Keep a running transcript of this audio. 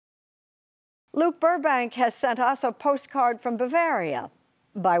Luke Burbank has sent us a postcard from Bavaria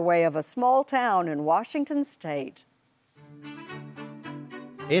by way of a small town in Washington State.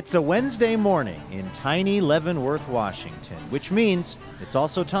 It's a Wednesday morning in tiny Leavenworth, Washington, which means it's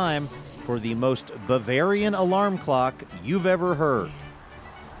also time for the most Bavarian alarm clock you've ever heard.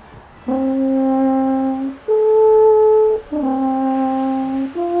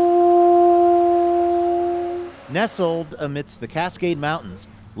 Nestled amidst the Cascade Mountains,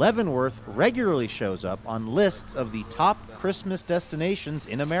 Leavenworth regularly shows up on lists of the top Christmas destinations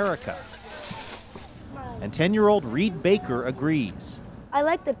in America. And 10-year-old Reed Baker agrees. I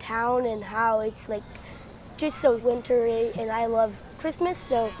like the town and how it's like just so wintry, and I love Christmas,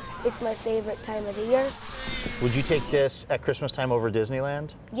 so it's my favorite time of the year. Would you take this at Christmas time over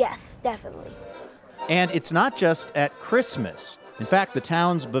Disneyland? Yes, definitely. And it's not just at Christmas. In fact, the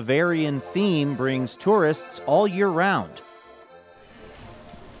town's Bavarian theme brings tourists all year round.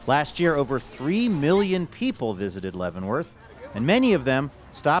 Last year, over 3 million people visited Leavenworth, and many of them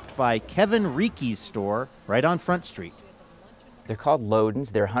stopped by Kevin Rieke's store right on Front Street. They're called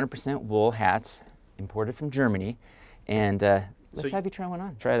Lodens. They're 100% wool hats imported from Germany. And let's have you try one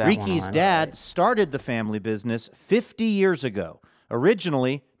on. Try that one on. Rieke's dad started the family business 50 years ago,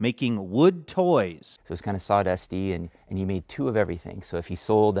 originally making wood toys. So it's kind of sawdusty, and he made two of everything. So if he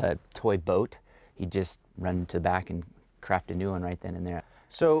sold a toy boat, he'd just run to the back and craft a new one right then and there.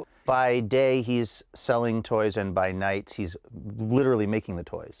 So by day, he's selling toys, and by night, he's literally making the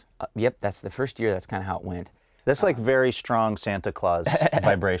toys. Yep, that's the first year. That's kind of how it went. That's like very strong Santa Claus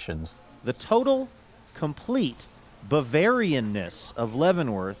vibrations. The total, complete Bavarianness of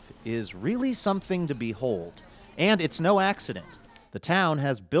Leavenworth is really something to behold. And it's no accident. The town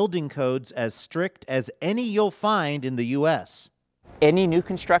has building codes as strict as any you'll find in the U.S. Any new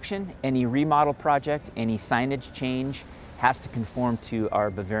construction, any remodel project, any signage change has to conform to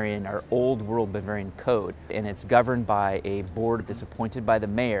our old world Bavarian code. And it's governed by a board that's appointed by the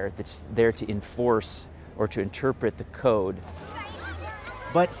mayor that's there to enforce or to interpret the code.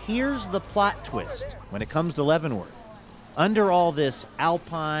 But here's the plot twist when it comes to Leavenworth. Under all this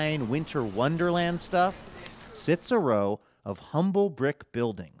alpine winter wonderland stuff sits a row of humble brick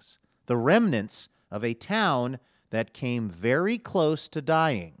buildings, the remnants of a town that came very close to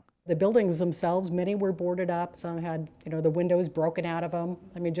dying. The buildings themselves, many were boarded up. Some had, the windows broken out of them.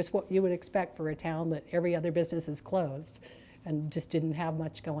 I mean, just what you would expect for a town that every other business is closed and just didn't have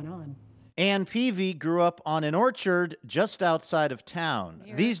much going on. Ann Peavy grew up on an orchard just outside of town.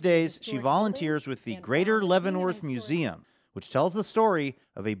 These days, she volunteers with the Greater Leavenworth Museum, which tells the story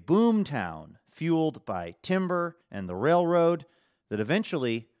of a boom town fueled by timber and the railroad that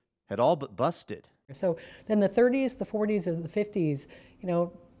eventually had all but busted. So in the 30s, the 40s, and the 50s,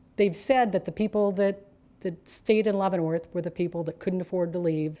 they've said that the people that stayed in Leavenworth were the people that couldn't afford to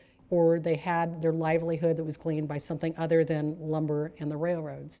leave, or they had their livelihood that was gleaned by something other than lumber and the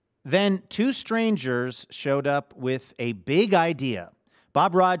railroads. Then two strangers showed up with a big idea.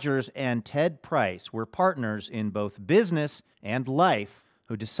 Bob Rogers and Ted Price were partners in both business and life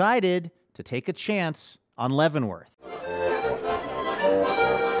who decided to take a chance on Leavenworth.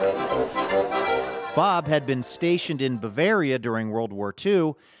 Bob had been stationed in Bavaria during World War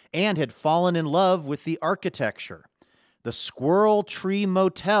II and had fallen in love with the architecture. The Squirrel Tree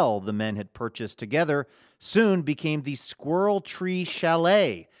Motel the men had purchased together soon became the Squirrel Tree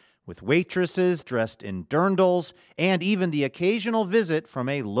Chalet, with waitresses dressed in dirndls and even the occasional visit from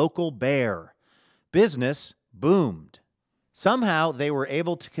a local bear. Business boomed. Somehow they were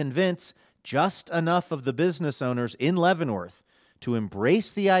able to convince just enough of the business owners in Leavenworth to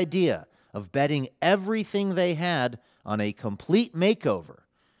embrace the idea of betting everything they had on a complete makeover,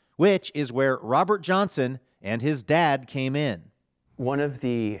 which is where Robert Johnson and his dad came in. One of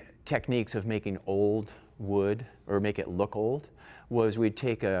the techniques of making old wood, or make it look old, was we'd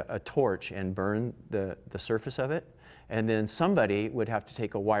take a torch and burn the surface of it, and then somebody would have to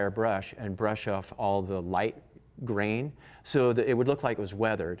take a wire brush and brush off all the light grain so that it would look like it was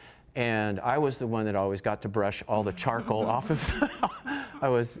weathered. And I was the one that always got to brush all the charcoal off of I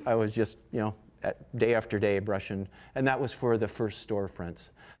was just, day after day brushing, and that was for the first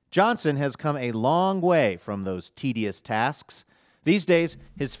storefronts. Johnson has come a long way from those tedious tasks. These days,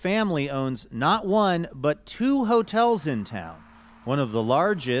 his family owns not one, but 2 hotels in town. One of the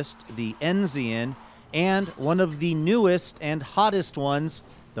largest, the Enzian, and one of the newest and hottest ones,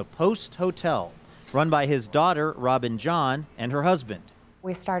 the Post Hotel, run by his daughter, Robin John, and her husband.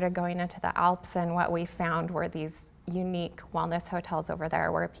 We started going into the Alps, and what we found were these unique wellness hotels over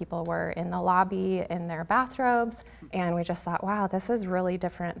there where people were in the lobby in their bathrobes, and we just thought, wow, this is really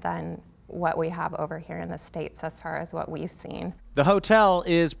different than what we have over here in the States as far as what we've seen. The hotel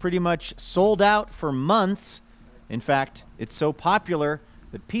is pretty much sold out for months. In fact, it's so popular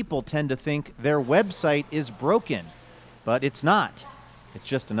that people tend to think their website is broken, but it's not. It's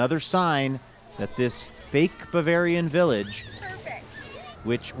just another sign that this fake Bavarian village,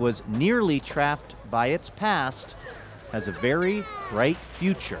 which was nearly trapped by its past, has a very bright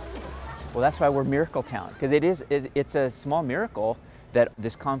future. Well, that's why we're Miracle Town, because it's a small miracle that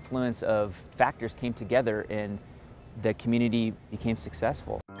this confluence of factors came together and the community became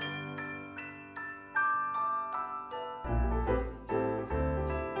successful.